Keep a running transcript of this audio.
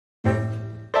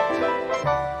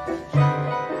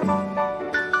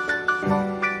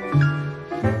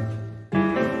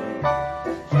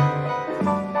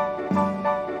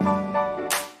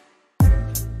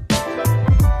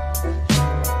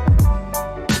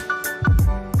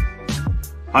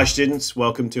Hi students,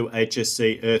 welcome to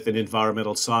HSC Earth and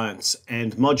Environmental Science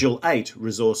and Module 8,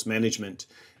 Resource Management.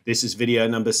 This is video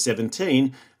number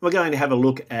 17. We're going to have a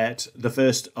look at the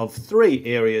first of three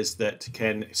areas that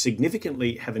can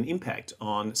significantly have an impact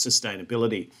on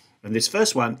sustainability. And this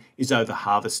first one is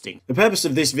overharvesting. The purpose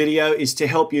of this video is to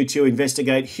help you to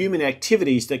investigate human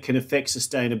activities that can affect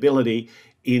sustainability,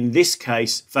 in this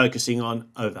case focusing on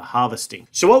overharvesting.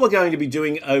 So what we're going to be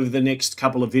doing over the next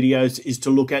couple of videos is to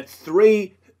look at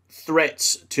three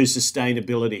threats to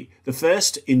sustainability. The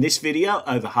first in this video,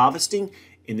 overharvesting.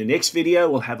 In the next video,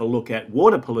 we'll have a look at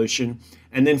water pollution.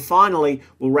 And then finally,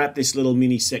 we'll wrap this little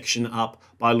mini section up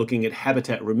by looking at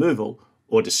habitat removal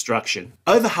or destruction.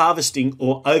 Overharvesting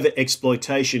or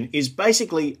overexploitation is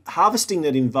basically harvesting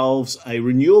that involves a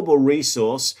renewable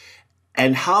resource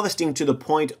and harvesting to the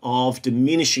point of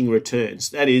diminishing returns.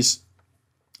 That is,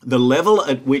 the level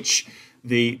at which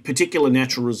the particular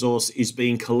natural resource is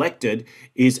being collected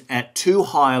is at too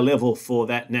high a level for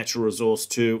that natural resource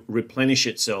to replenish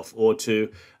itself or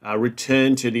to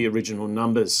return to the original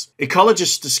numbers.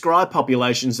 Ecologists describe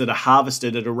populations that are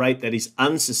harvested at a rate that is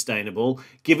unsustainable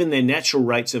given their natural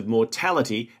rates of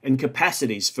mortality and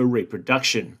capacities for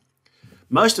reproduction.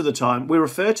 Most of the time, we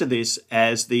refer to this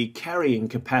as the carrying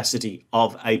capacity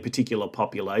of a particular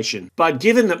population. But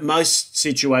given that most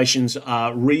situations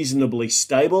are reasonably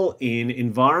stable in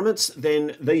environments,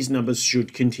 then these numbers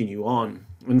should continue on.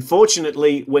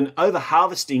 Unfortunately, when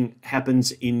overharvesting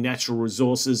happens in natural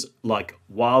resources like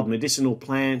wild medicinal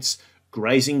plants,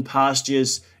 grazing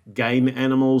pastures, game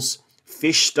animals,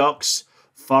 fish stocks,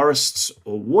 forests,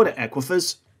 or water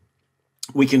aquifers,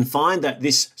 we can find that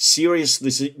this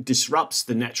seriously disrupts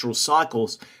the natural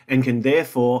cycles and can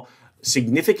therefore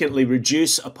significantly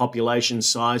reduce a population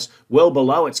size well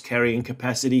below its carrying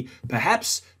capacity,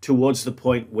 perhaps towards the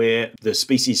point where the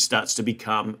species starts to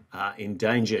become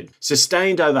endangered.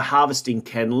 Sustained overharvesting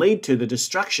can lead to the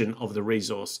destruction of the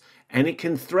resource, and it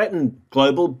can threaten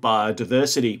global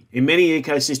biodiversity. In many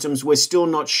ecosystems, we're still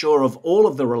not sure of all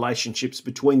of the relationships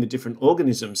between the different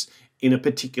organisms in a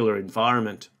particular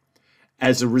environment.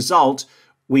 As a result,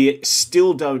 we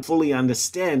still don't fully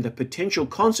understand the potential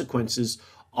consequences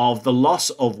of the loss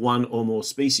of one or more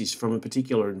species from a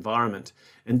particular environment.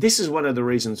 And this is one of the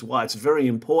reasons why it's very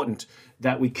important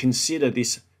that we consider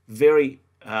this very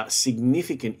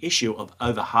significant issue of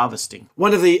overharvesting.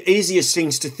 One of the easiest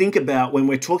things to think about when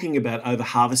we're talking about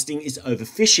overharvesting is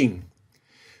overfishing.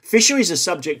 Fisheries are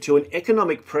subject to an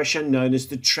economic pressure known as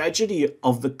the tragedy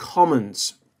of the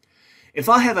commons. If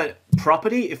I have a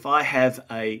property, if I have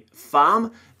a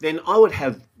farm, then I would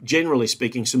have, generally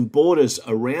speaking, some borders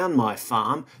around my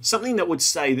farm, something that would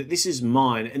say that this is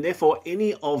mine, and therefore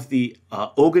any of the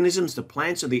organisms, the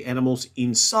plants or the animals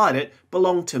inside it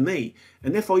belong to me.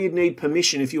 And therefore you'd need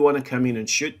permission if you want to come in and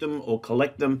shoot them or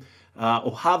collect them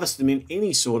or harvest them in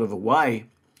any sort of a way.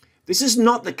 This is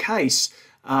not the case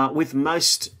with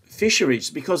most fisheries,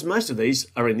 because most of these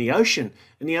are in the ocean.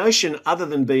 And the ocean, other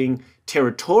than being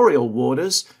territorial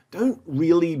waters, don't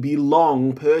really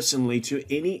belong personally to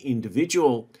any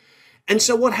individual. And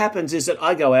so what happens is that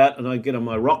I go out and I get on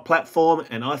my rock platform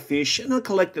and I fish and I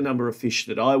collect the number of fish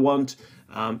that I want,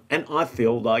 and I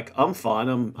feel like I'm fine.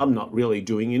 I'm not really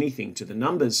doing anything to the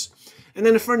numbers. And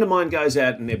then a friend of mine goes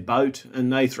out in their boat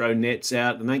and they throw nets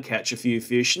out and they catch a few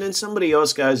fish. And then somebody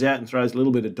else goes out and throws a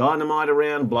little bit of dynamite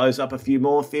around, blows up a few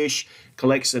more fish,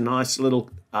 collects a nice little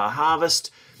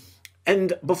harvest.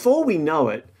 And before we know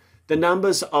it, the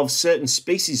numbers of certain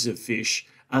species of fish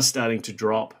are starting to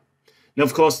drop. Now,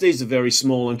 of course, these are very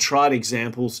small and trite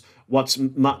examples. What's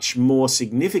much more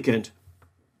significant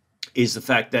is the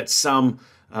fact that some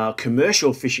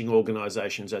commercial fishing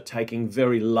organizations are taking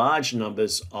very large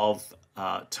numbers of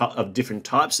different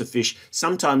types of fish,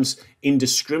 sometimes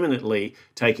indiscriminately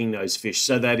taking those fish.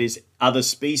 So that is, other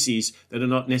species that are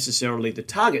not necessarily the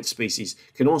target species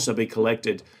can also be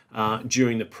collected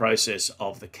during the process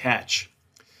of the catch.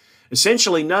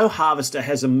 Essentially, no harvester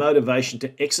has a motivation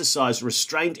to exercise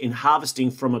restraint in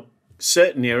harvesting from a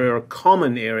certain area or a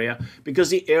common area because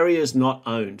the area is not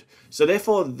owned. So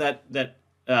therefore, that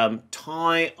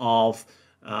tie of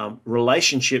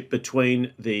relationship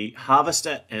between the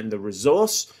harvester and the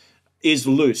resource is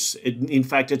loose. In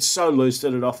fact, it's so loose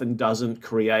that it often doesn't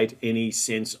create any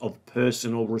sense of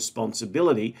personal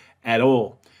responsibility at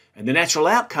all. And the natural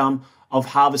outcome of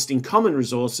harvesting common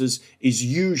resources is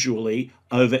usually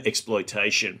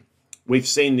overexploitation. We've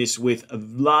seen this with a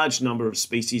large number of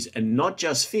species and not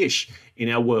just fish in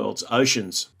our world's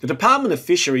oceans. The Department of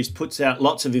Fisheries puts out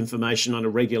lots of information on a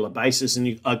regular basis,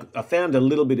 and I found a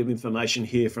little bit of information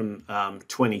here from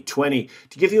 2020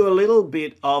 to give you a little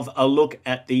bit of a look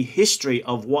at the history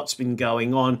of what's been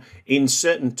going on in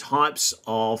certain types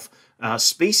of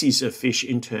species of fish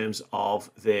in terms of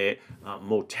their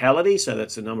mortality, so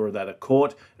that's the number that are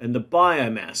caught, and the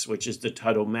biomass, which is the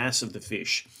total mass of the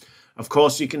fish. Of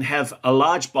course, you can have a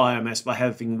large biomass by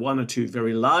having one or two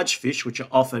very large fish, which are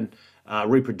often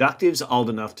reproductives, old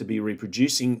enough to be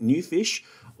reproducing new fish,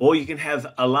 or you can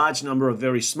have a large number of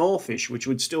very small fish, which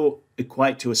would still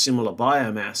equate to a similar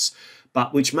biomass,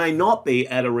 but which may not be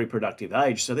at a reproductive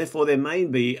age. So therefore, there may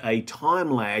be a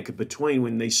time lag between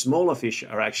when these smaller fish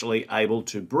are actually able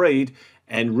to breed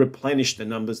and replenish the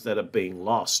numbers that are being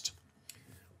lost.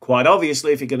 Quite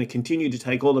obviously, if you're going to continue to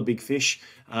take all the big fish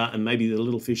and maybe the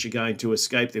little fish are going to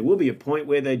escape, there will be a point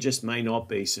where there just may not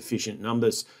be sufficient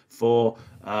numbers for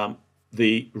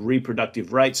the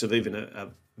reproductive rates of even a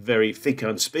very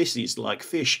fecund species like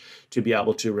fish to be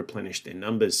able to replenish their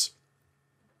numbers.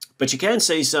 But you can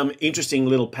see some interesting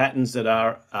little patterns that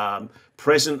are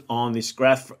present on this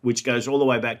graph, which goes all the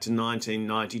way back to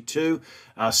 1992.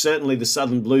 Certainly the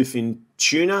southern bluefin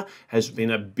tuna has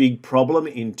been a big problem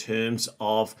in terms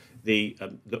of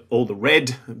all the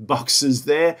red boxes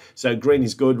there. So green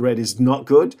is good, red is not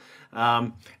good.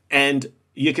 And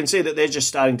you can see that they're just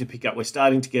starting to pick up. We're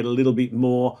starting to get a little bit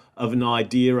more of an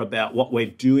idea about what we're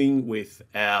doing with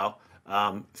our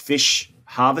fish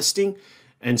harvesting.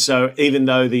 And so even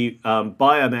though the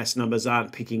biomass numbers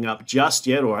aren't picking up just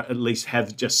yet, or at least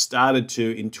have just started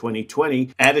to in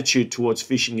 2020, attitude towards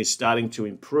fishing is starting to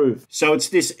improve. So it's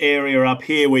this area up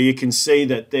here where you can see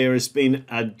that there has been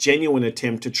a genuine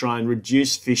attempt to try and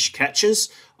reduce fish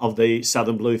catches of the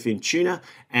southern bluefin tuna,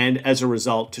 and as a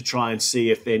result to try and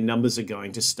see if their numbers are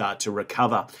going to start to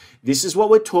recover. This is what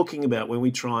we're talking about when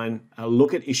we try and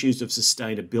look at issues of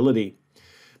sustainability.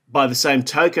 By the same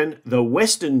token, the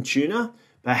western tuna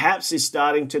perhaps is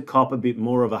starting to cop a bit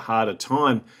more of a harder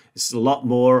time. It's a lot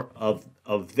more of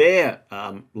their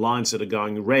lines that are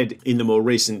going red in the more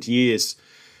recent years.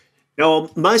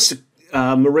 Now, most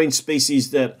marine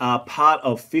species that are part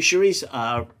of fisheries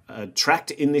are tracked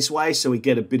in this way, so we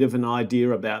get a bit of an idea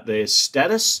about their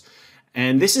status.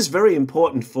 And this is very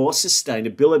important for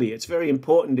sustainability. It's very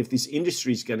important if this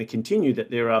industry is going to continue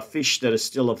that there are fish that are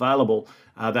still available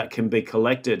that can be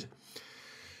collected.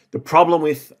 The problem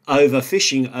with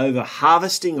overfishing,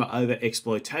 over-harvesting or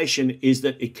over-exploitation is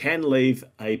that it can leave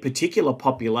a particular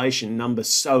population number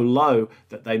so low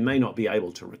that they may not be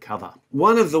able to recover.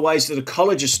 One of the ways that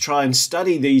ecologists try and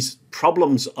study these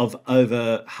problems of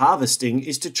over-harvesting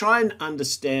is to try and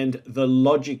understand the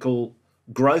logical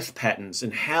growth patterns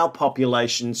and how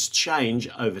populations change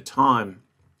over time.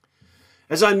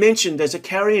 As I mentioned, there's a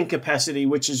carrying capacity,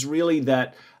 which is really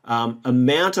that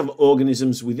amount of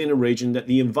organisms within a region that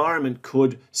the environment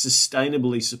could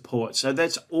sustainably support. So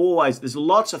there's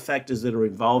lots of factors that are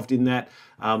involved in that.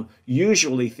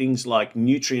 Usually things like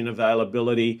nutrient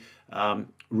availability,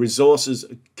 resources,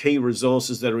 key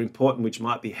resources that are important, which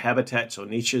might be habitats or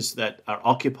niches that are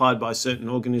occupied by certain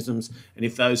organisms. And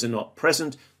if those are not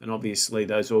present, then obviously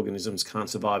those organisms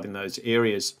can't survive in those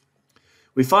areas.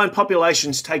 We find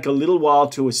populations take a little while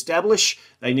to establish.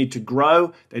 They need to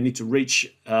grow. They need to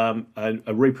reach a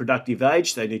reproductive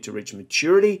age. They need to reach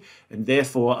maturity and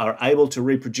therefore are able to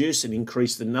reproduce and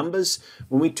increase the numbers.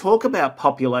 When we talk about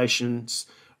populations,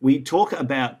 we talk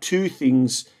about two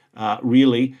things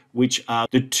really, which are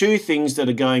the two things that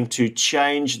are going to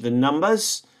change the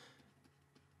numbers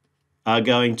are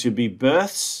going to be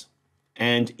births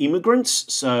and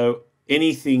immigrants. So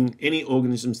any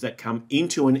organisms that come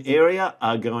into an area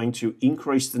are going to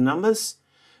increase the numbers,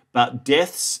 but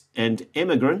deaths and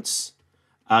emigrants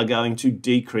are going to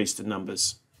decrease the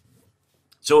numbers.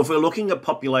 So if we're looking at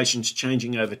populations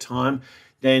changing over time,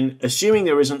 then assuming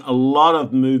there isn't a lot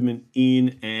of movement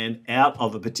in and out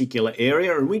of a particular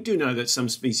area, and we do know that some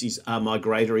species are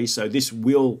migratory, so this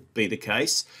will be the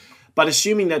case, but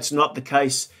assuming that's not the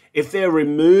case, if they're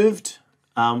removed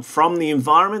from the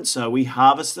environment, so we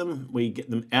harvest them, we get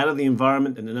them out of the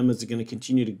environment, and the numbers are going to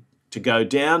continue to go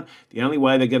down. The only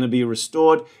way they're going to be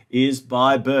restored is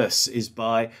by births, is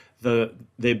by there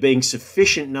being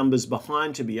sufficient numbers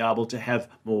behind to be able to have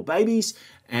more babies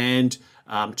and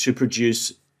to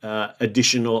produce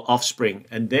additional offspring.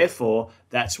 And therefore,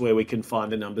 that's where we can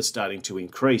find the numbers starting to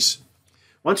increase.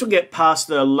 Once we get past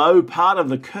the low part of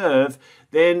the curve,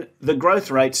 then the growth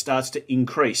rate starts to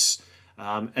increase.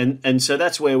 And so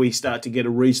that's where we start to get a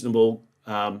reasonable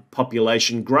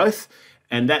population growth.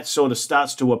 and that sort of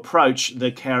starts to approach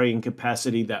the carrying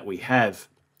capacity that we have.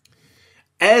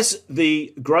 As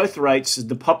the growth rates,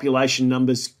 the population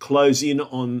numbers close in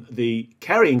on the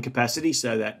carrying capacity,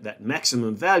 so that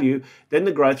maximum value, then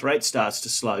the growth rate starts to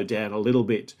slow down a little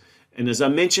bit. And as I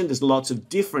mentioned, there's lots of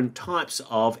different types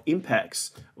of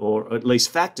impacts, or at least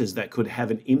factors that could have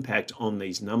an impact on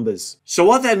these numbers. So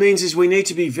what that means is we need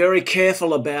to be very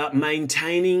careful about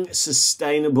maintaining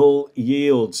sustainable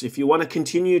yields. If you want to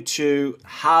continue to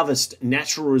harvest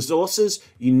natural resources,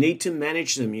 you need to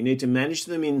manage them. You need to manage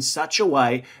them in such a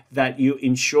way that you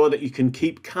ensure that you can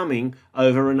keep coming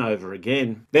over and over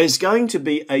again. There's going to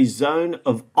be a zone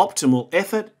of optimal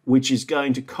effort, which is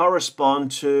going to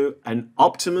correspond to an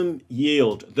optimum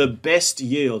yield, the best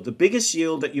yield, the biggest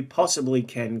yield that you possibly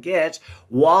can get,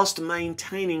 whilst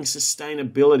maintaining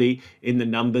sustainability in the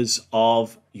numbers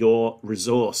of your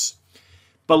resource.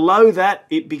 Below that,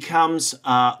 it becomes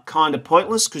kind of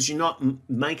pointless because you're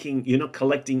not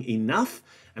collecting enough.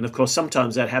 And of course,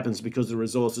 sometimes that happens because the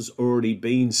resource has already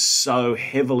been so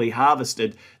heavily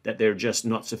harvested that there are just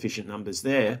not sufficient numbers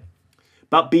there.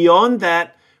 But beyond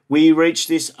that, we reach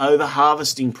this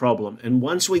overharvesting problem. And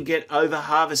once we get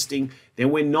overharvesting, then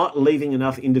we're not leaving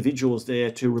enough individuals there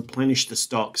to replenish the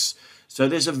stocks. So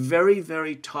there's a very,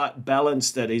 very tight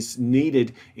balance that is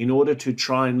needed in order to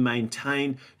try and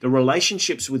maintain the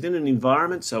relationships within an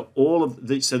environment. So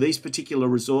these particular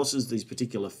resources, these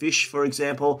particular fish, for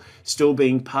example, still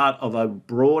being part of a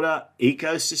broader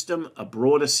ecosystem, a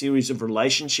broader series of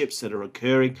relationships that are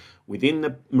occurring within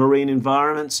the marine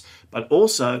environments, but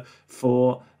also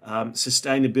for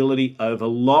sustainability over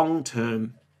long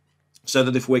term, so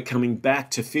that if we're coming back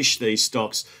to fish these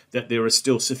stocks, that there are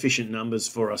still sufficient numbers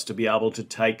for us to be able to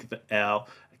take our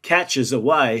catches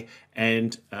away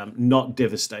and not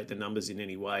devastate the numbers in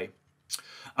any way.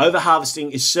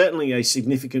 Overharvesting is certainly a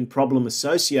significant problem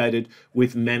associated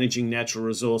with managing natural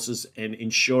resources and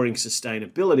ensuring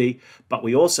sustainability, but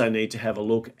we also need to have a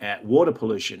look at water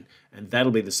pollution, and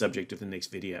that'll be the subject of the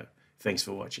next video. Thanks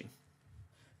for watching.